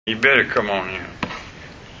You better come on in.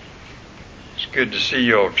 It's good to see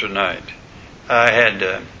you all tonight.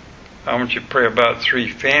 I want you to pray about 3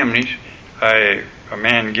 families. A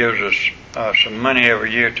man gives us some money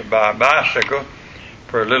every year to buy a bicycle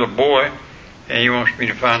for a little boy, and he wants me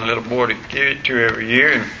to find a little boy to give it to every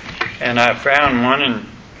year. And I found one, and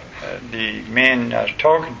the man I was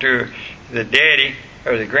talking to, the daddy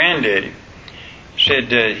or the granddaddy,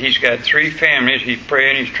 said he's got 3 families he's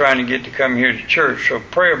praying, he's trying to get to come here to church. So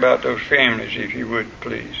pray about those families if you would,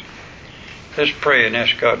 please. Let's pray and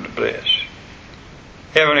ask God to bless.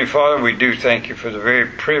 Heavenly Father, we do thank you for the very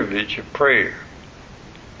privilege of prayer.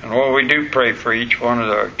 And Lord, we do pray for each one of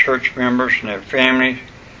our church members and their families.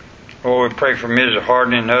 Lord, we pray for Mrs.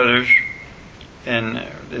 Harden and others, and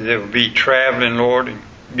they will be traveling, Lord, and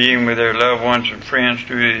being with their loved ones and friends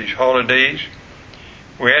through these holidays.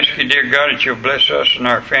 We ask you, dear God, that you'll bless us and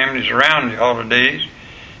our families around the holidays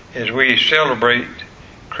as we celebrate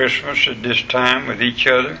Christmas at this time with each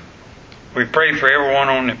other. We pray for everyone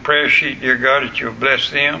on the prayer sheet, dear God, that you'll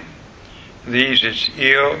bless them. These that's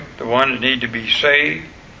ill, the ones that need to be saved.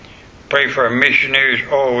 Pray for our missionaries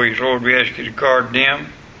always, Lord. We ask you to guard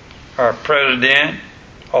them, our president,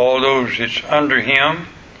 all those that's under him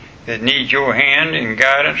that need your hand and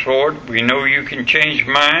guidance, Lord. We know you can change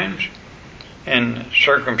minds and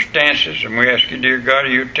circumstances, and we ask you, dear God,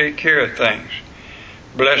 you'll take care of things.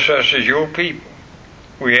 Bless us as your people.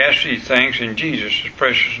 We ask these things in Jesus'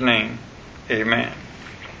 precious name. Amen.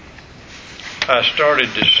 I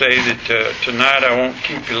started to say that tonight I won't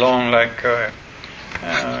keep you long like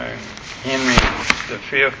Henry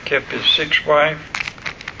V kept his 6th wife.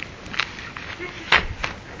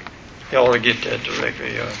 You ought to get that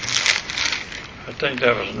directly. I think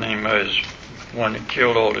that was the name of his one that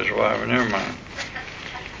killed all his wives. Never mind.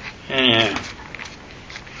 Anyhow,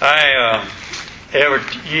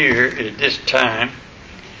 every year at this time,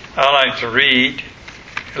 I like to read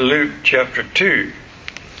Luke chapter 2.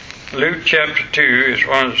 Luke chapter 2 is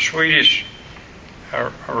one of the sweetest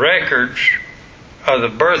records of the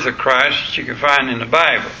birth of Christ that you can find in the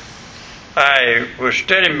Bible. I was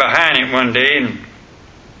studying behind it one day, and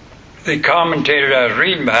the commentator I was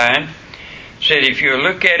reading behind said if you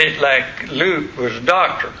look at it like Luke was a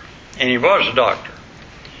doctor, and he was a doctor,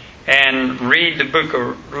 and read the book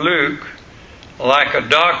of Luke like a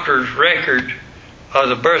doctor's record of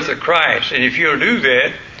the birth of Christ, and if you'll do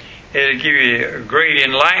that, it'll give you a great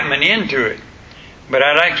enlightenment into it. But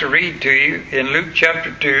I'd like to read to you in Luke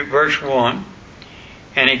chapter 2, verse 1,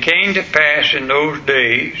 "And it came to pass in those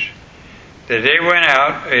days that there went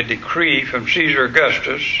out a decree from Caesar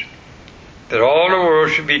Augustus that all the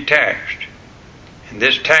world should be taxed. And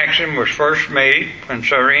this taxing was first made when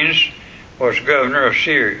Cyrenius was governor of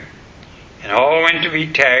Syria. And all went to be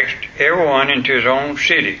taxed, every one into his own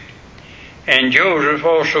city. And Joseph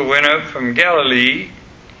also went up from Galilee,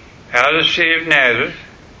 out of the city of Nazareth,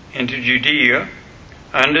 into Judea,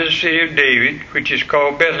 under the city of David, which is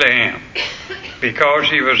called Bethlehem, because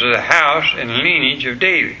he was of the house and lineage of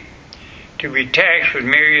David, to be taxed with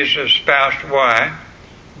Mary his espoused wife,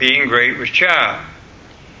 being great with child.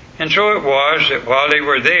 And so it was that while they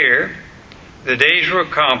were there, the days were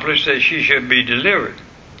accomplished that she should be delivered.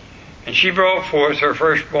 And she brought forth her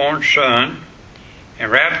firstborn son,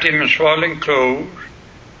 and wrapped him in swaddling clothes,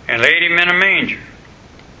 and laid him in a manger,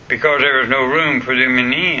 because there was no room for them in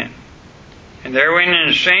the inn. And there went in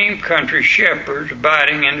the same country shepherds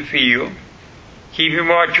abiding in the field, keeping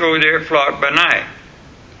watch over their flock by night.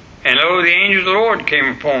 And lo, the angel of the Lord came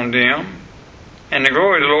upon them, and the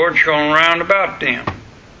glory of the Lord shone round about them,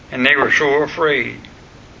 and they were sore afraid.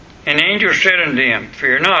 And the angel said unto them,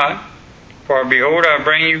 Fear not, for behold, I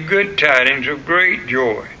bring you good tidings of great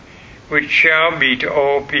joy, which shall be to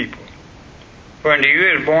all people. For unto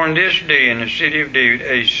you is born this day in the city of David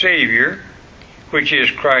a Savior, which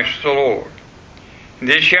is Christ the Lord. And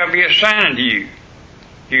this shall be a sign unto you.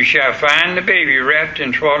 You shall find the baby wrapped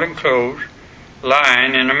in swaddling clothes,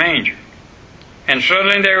 lying in a manger. And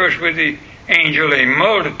suddenly there was with the angel a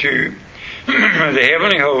multitude of the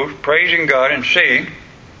heavenly host, praising God and saying,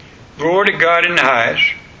 Glory to God in the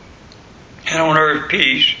highest, and on earth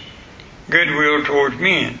peace, goodwill towards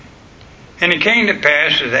men. And it came to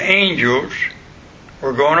pass that the angels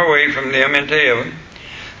were going away from them into heaven.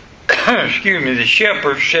 The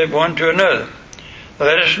shepherds said one to another,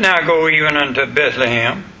 Let us now go even unto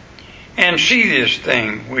Bethlehem, and see this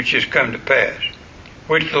thing which is come to pass,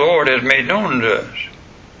 which the Lord has made known to us.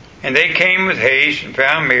 And they came with haste, and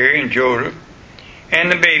found Mary and Joseph,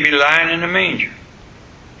 and the baby lying in the manger.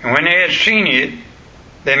 And when they had seen it,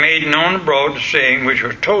 they made known abroad the saying which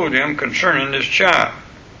was told them concerning this child.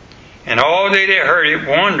 And all they that heard it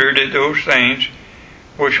wondered at those things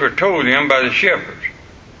which were told them by the shepherds.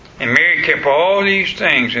 And Mary kept all these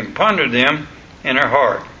things and pondered them in her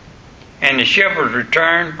heart. And the shepherds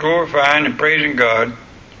returned, glorifying and praising God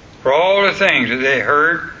for all the things that they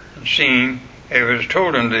heard and seen as was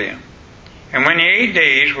told unto them. And when the 8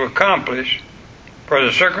 days were accomplished for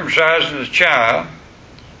the circumcision of the child,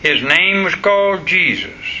 his name was called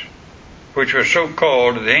Jesus, which was so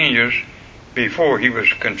called of the angels before he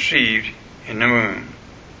was conceived in the womb.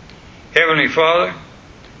 Heavenly Father,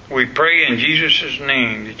 we pray in Jesus'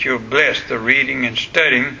 name that you'll bless the reading and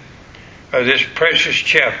studying of this precious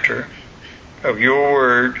chapter of your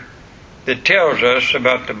word that tells us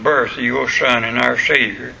about the birth of your Son and our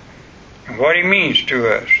Savior and what he means to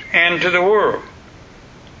us and to the world.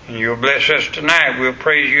 And you'll bless us tonight. We'll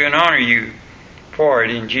praise you and honor you for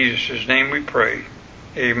it. In Jesus' name we pray.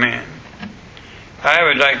 Amen. I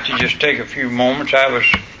would like to just take a few moments. I was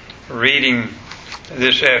reading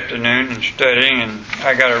this afternoon and studying, and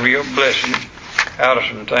I got a real blessing out of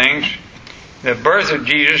some things. The birth of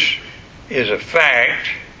Jesus is a fact.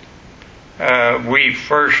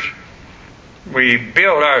 We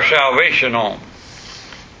build our salvation on,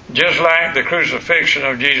 just like the crucifixion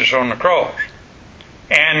of Jesus on the cross.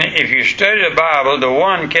 And if you study the Bible, the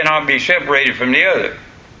one cannot be separated from the other.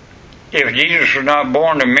 If Jesus was not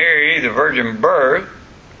born to Mary, the virgin birth,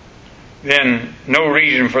 then no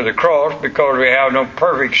reason for the cross, because we have no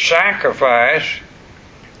perfect sacrifice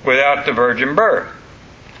without the virgin birth.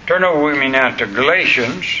 Turn over with me now to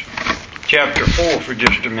Galatians chapter 4 for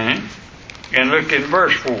just a minute and look in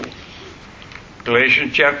verse 4.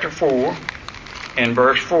 Galatians chapter 4 and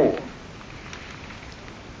verse 4.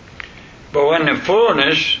 But when the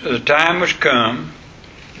fullness of the time was come,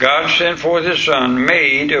 God sent forth his Son,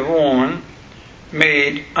 made of woman,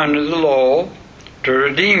 made under the law, to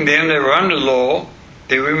redeem them that were under the law,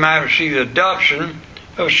 that we might receive the adoption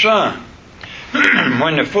of son.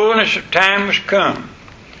 When the fullness of time was come,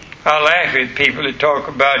 I laugh at people that talk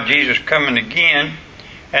about Jesus coming again,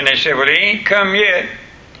 and they say, well, he ain't come yet.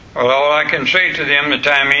 Well, all I can say to them, the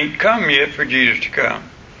time ain't come yet for Jesus to come.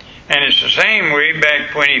 And it's the same way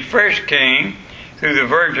back when he first came through the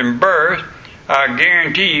virgin birth. I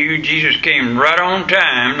guarantee you Jesus came right on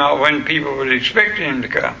time, not when people would expect him to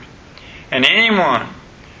come. And anyone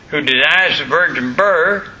who denies the virgin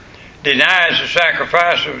birth denies the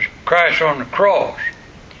sacrifice of Christ on the cross.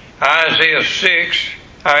 Isaiah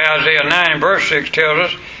 9 and verse 6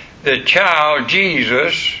 tells us the child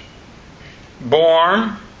Jesus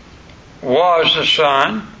born was the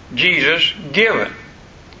Son, Jesus given.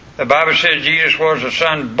 The Bible says Jesus was the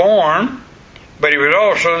Son born, but he was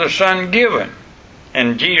also the Son given.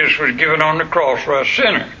 And Jesus was given on the cross for a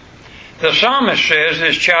sinner. The psalmist says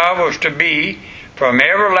this child was to be from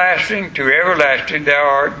everlasting to everlasting, thou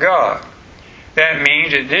art God. That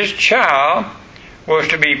means that this child was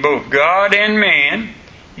to be both God and man,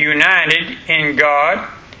 united in God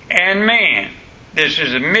and man. This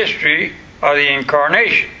is a mystery of the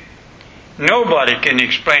incarnation. Nobody can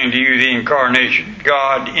explain to you the incarnation,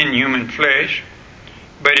 God in human flesh,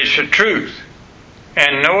 but it's the truth.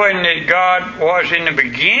 And knowing that God was in the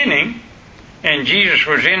beginning, and Jesus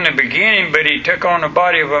was in the beginning, but he took on the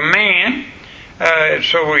body of a man,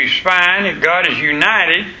 so we find that God is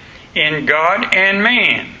united in God and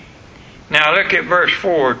man. Now look at verse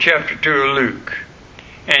 4, chapter 2 of Luke.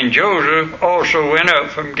 And Joseph also went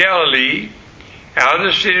up from Galilee, out of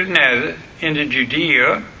the city of Nazareth, into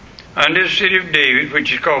Judea, unto the city of David,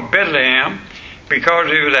 which is called Bethlehem,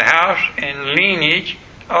 because it was the house and lineage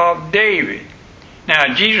of David.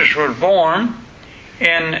 Now Jesus was born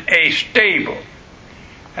in a stable.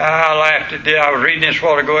 I laughed at that. I was reading this a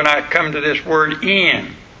while ago, and I come to this word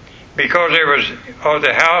 "in," because there was of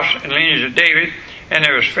the house and lineage of David, and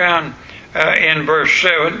there was found in verse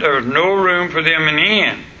 7 there was no room for them in the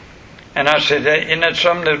inn. And I said, isn't that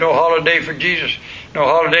something? There's no holiday for Jesus, no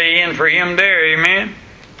holiday inn for him there. Amen.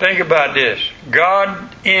 Think about this: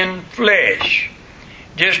 God in flesh,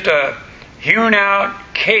 just a hewn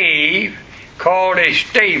out cave called a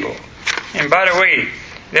stable. And by the way,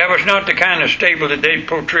 that was not the kind of stable that they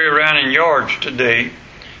portray around in yards today.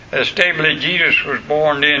 The stable that Jesus was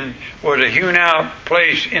born in was a hewn out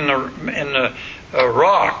place in the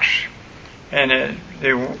rocks. And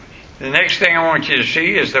the next thing I want you to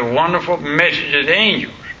see is the wonderful message of the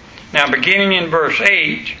angels. Now, beginning in verse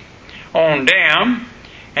 8 on down,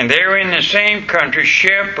 and they were in the same country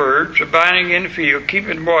shepherds abiding in the field,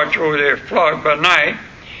 keeping watch over their flock by night.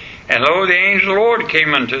 And lo, the angel of the Lord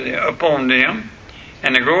came upon them,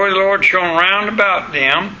 and the glory of the Lord shone round about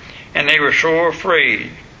them, and they were sore afraid.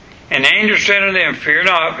 And the angel said unto them, Fear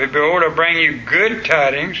not, for behold, I bring you good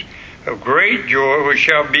tidings of great joy, which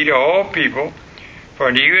shall be to all people. For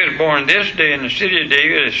unto you is born this day in the city of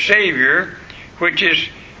David a Savior, which is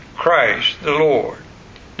Christ the Lord.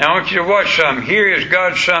 Now I want you to watch something. Here is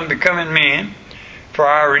God's Son becoming man for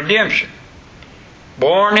our redemption.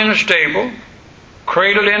 Born in a stable,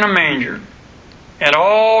 cradled in a manger, and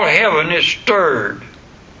all heaven is stirred.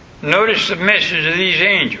 Notice the message of these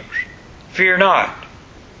angels. Fear not.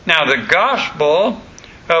 Now the gospel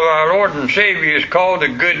of our Lord and Savior is called the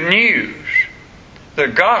good news. The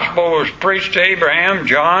gospel was preached to Abraham,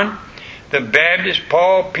 John, the Baptist,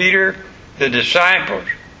 Paul, Peter, the disciples.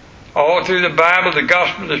 All through the Bible, the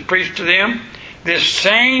gospel is preached to them. This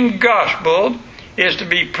same gospel is to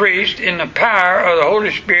be preached in the power of the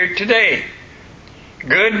Holy Spirit today.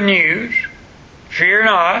 Good news. Fear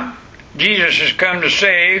not. Jesus has come to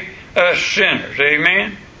save us sinners.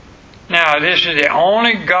 Amen? Now, this is the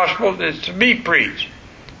only gospel that's to be preached.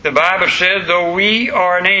 The Bible says, though we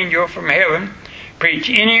or an angel from heaven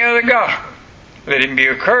preach any other gospel, let him be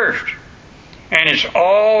accursed. And it's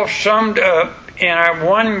all summed up in our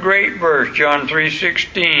one great verse, John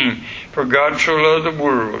 3:16. For God so loved the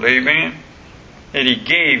world, amen, that he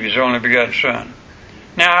gave his only begotten Son.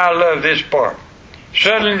 Now I love this part.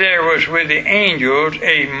 Suddenly there was with the angels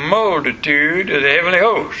a multitude of the heavenly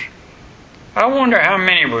hosts. I wonder how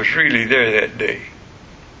many was really there that day.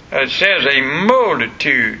 It says a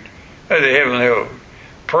multitude of the heavenly hosts,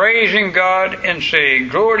 praising God and saying,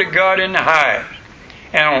 Glory to God in the highest,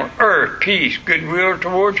 and on earth peace, goodwill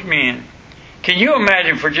towards men. Can you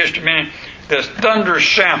imagine for just a minute the thunderous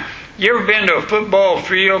sound? You ever been to a football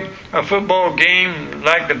field, a football game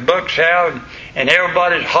like the Bucks have, and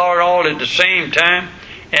everybody's hollering all at the same time?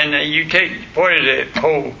 And you take, what is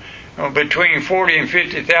it, between 40 and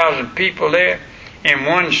 50,000 people there in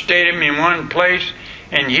one stadium, in one place.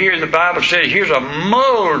 And here the Bible says, here's a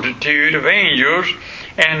multitude of angels,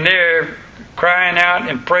 and they're crying out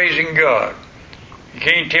and praising God. You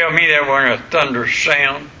can't tell me that wasn't a thunderous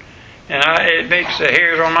sound. And it makes the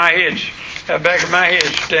hairs on my head, the back of my head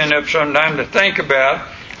stand up sometimes to think about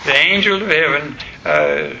the angels of heaven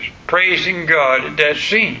praising God at that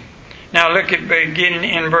scene. Now look at beginning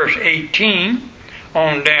in verse 18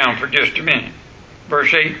 on down for just a minute.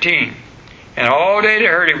 Verse 18. And all they that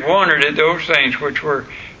heard it wondered at those things which were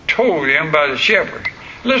told them by the shepherds.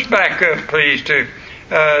 Let's back up, please, to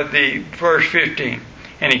the verse 15.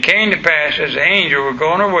 And it came to pass, as the angels were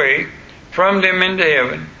going away from them into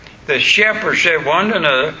heaven, the shepherds said one to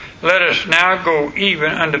another, Let us now go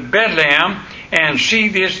even unto Bethlehem, and see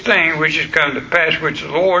this thing which is come to pass, which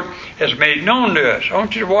the Lord has made known to us. I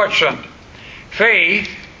want you to watch something. I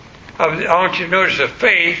want you to notice the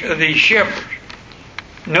faith of these shepherds.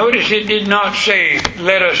 Notice it did not say,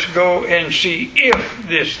 let us go and see if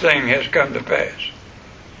this thing has come to pass.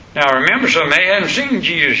 Now remember something, they hadn't seen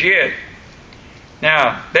Jesus yet.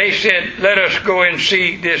 Now, they said, let us go and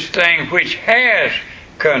see this thing which has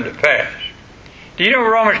come to pass. Do you know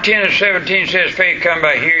Romans 10 and 17 says faith comes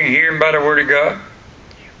by hearing, hearing by the Word of God?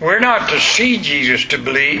 We're not to see Jesus to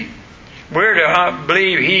believe. We're to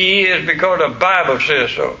believe He is because the Bible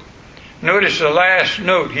says so. Notice the last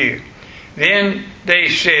note here. Then they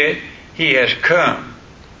said, He has come.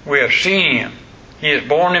 We have seen Him. He is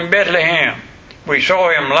born in Bethlehem. We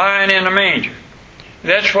saw Him lying in a manger.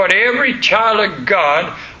 That's what every child of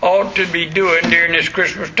God ought to be doing during this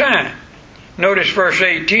Christmas time. Notice verse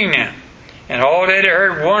 18 now. And all they that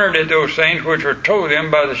heard wondered at those things which were told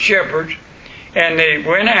them by the shepherds. And they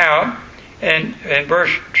went out, and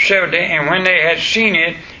verse 17, and when they had seen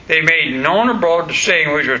it, they made known abroad the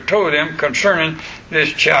saying which was told them concerning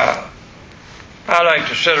this child. I like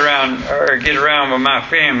to sit around or get around with my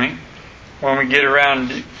family when we get around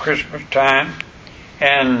Christmas time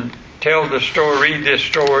and tell the story, read this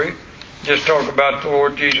story, just talk about the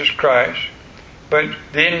Lord Jesus Christ. But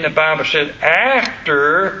then the Bible says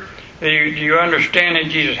after you understand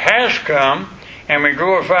that Jesus has come and we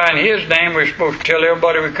glorify in His name, we're supposed to tell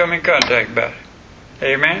everybody we come in contact about it.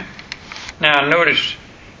 Amen? Now notice,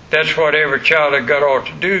 that's what every child of God ought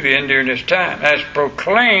to do then during this time. That's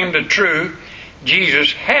proclaim the truth.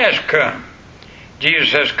 Jesus has come.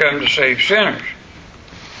 Jesus has come to save sinners.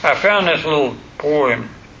 I found this little poem.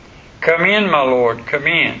 Come in, my Lord, come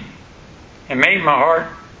in, and make my heart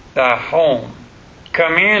thy home.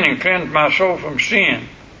 Come in and cleanse my soul from sin,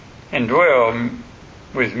 and dwell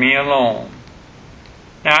with me alone.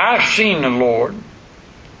 Now I've seen the Lord,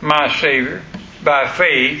 my Savior, by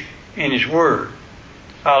faith in His Word.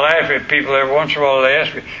 I laugh at people every once in a while. They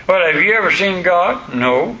ask me, well, have you ever seen God?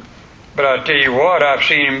 No. But I tell you what, I've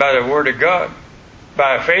seen Him by the Word of God.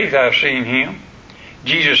 By faith I've seen Him.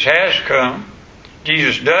 Jesus has come.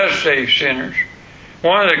 Jesus does save sinners.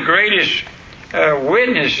 One of the greatest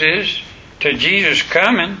witnesses to Jesus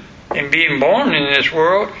coming and being born in this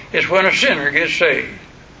world is when a sinner gets saved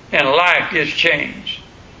and life gets changed.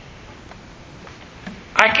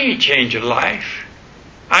 I can't change a life.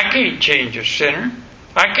 I can't change a sinner.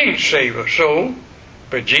 I can't save a soul,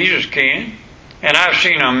 but Jesus can. And I've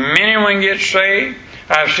seen a many one get saved.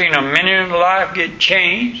 I've seen a many in life get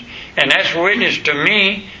changed, and that's witness to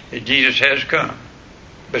me that Jesus has come.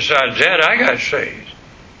 Besides that, I got saved,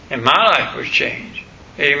 and my life was changed.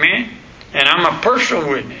 Amen? And I'm a personal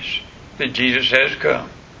witness that Jesus has come.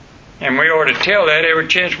 And we ought to tell that every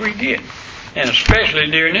chance we get, and especially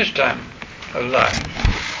during this time of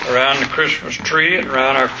life. Around the Christmas tree and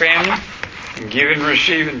around our family, and giving and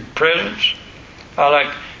receiving presents.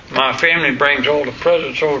 My family brings all the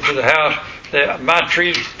presents over to the house. My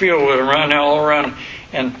tree's filled with them right now all around,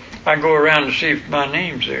 and I go around to see if my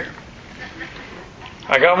name's there.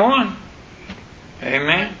 I got one.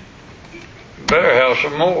 Amen. Better have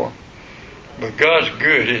some more. But God's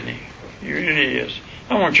good, isn't He? He really is.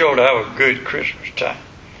 I want y'all to have a good Christmas time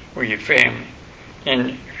with your family.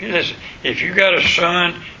 And listen, if you got a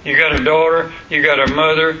son, you got a daughter, you got a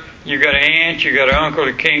mother, you got an aunt, you got an uncle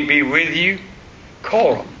that can't be with you,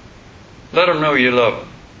 call them. Let them know you love them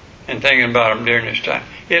and thinking about them during this time.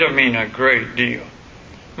 It'll mean a great deal.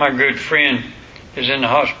 My good friend is in the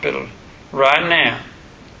hospital right now,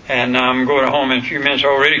 and I'm going home in a few minutes. I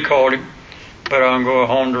already called him, but I'm going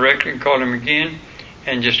home directly and call him again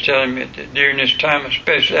and just tell him that during this time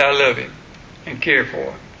especially I love him and care for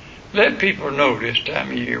him. Let people know this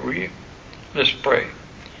time of year, will you? Let's pray.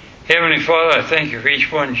 Heavenly Father, I thank you for each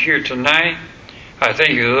one here tonight. I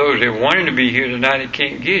thank you for those that wanted to be here tonight that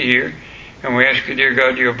can't get here. And we ask you, dear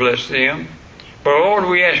God, you'll bless them. But Lord,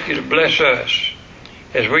 we ask you to bless us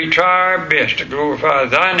as we try our best to glorify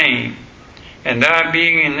thy name and thy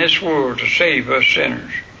being in this world to save us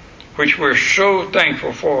sinners, which we're so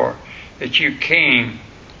thankful for that you came.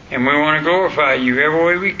 And we want to glorify you every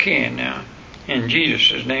way we can now. In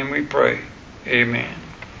Jesus' name we pray. Amen.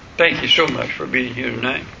 Thank you so much for being here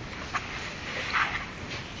tonight.